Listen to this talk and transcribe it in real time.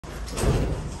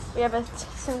We have a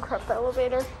Thyssenkrupp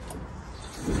elevator.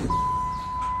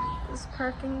 This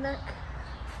parking deck.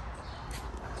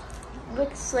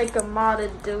 Looks like a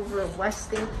modded Dover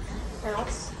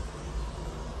Westinghouse.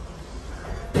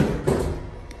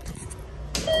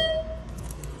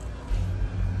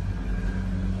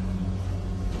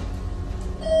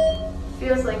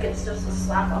 Feels like it's just a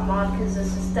slap on mod because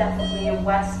this is definitely a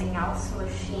Westinghouse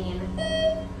machine.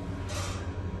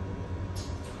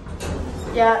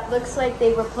 Yeah, it looks like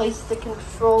they replaced the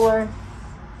controller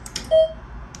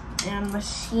and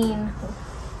machine.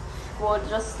 Well,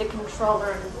 just the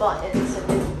controller and buttons and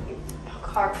the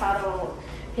car panel,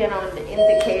 and the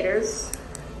indicators.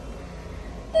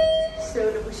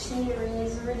 So the machinery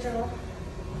is original.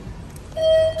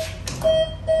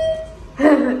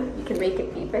 You can make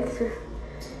it beep it.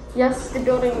 Yes, the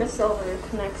building this elevator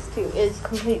connects to is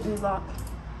completely locked.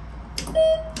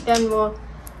 Then we'll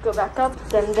go back up,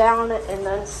 then down, and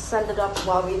then send it up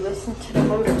while we listen to the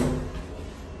motor.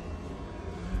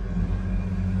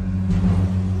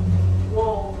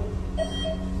 Whoa.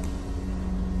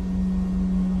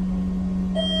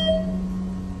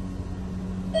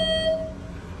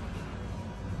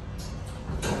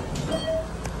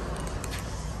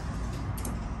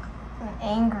 An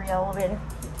angry elevator.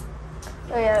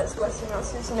 Oh yeah, it's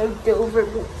Westinghouse. There's no Dover.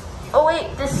 Oh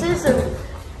wait, this is a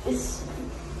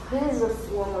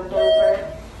former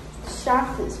Dover. The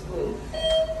shaft is blue.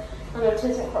 I know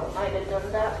Thyssenkrupp might have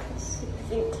done that. I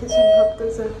think Thyssenkrupp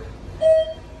doesn't.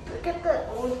 Look at that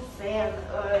old fan.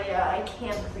 Oh yeah, I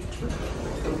can't reach it.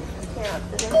 I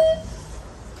can't.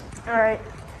 Alright.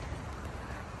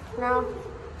 Now,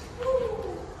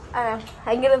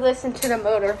 I'm gonna listen to the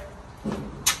motor.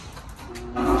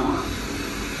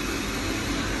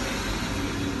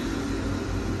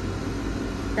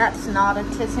 That's not a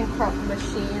Thyssenkrupp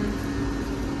machine.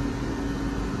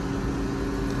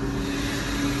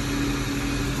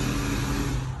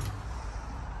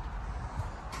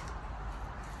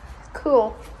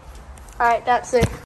 Cool. Alright, that's it.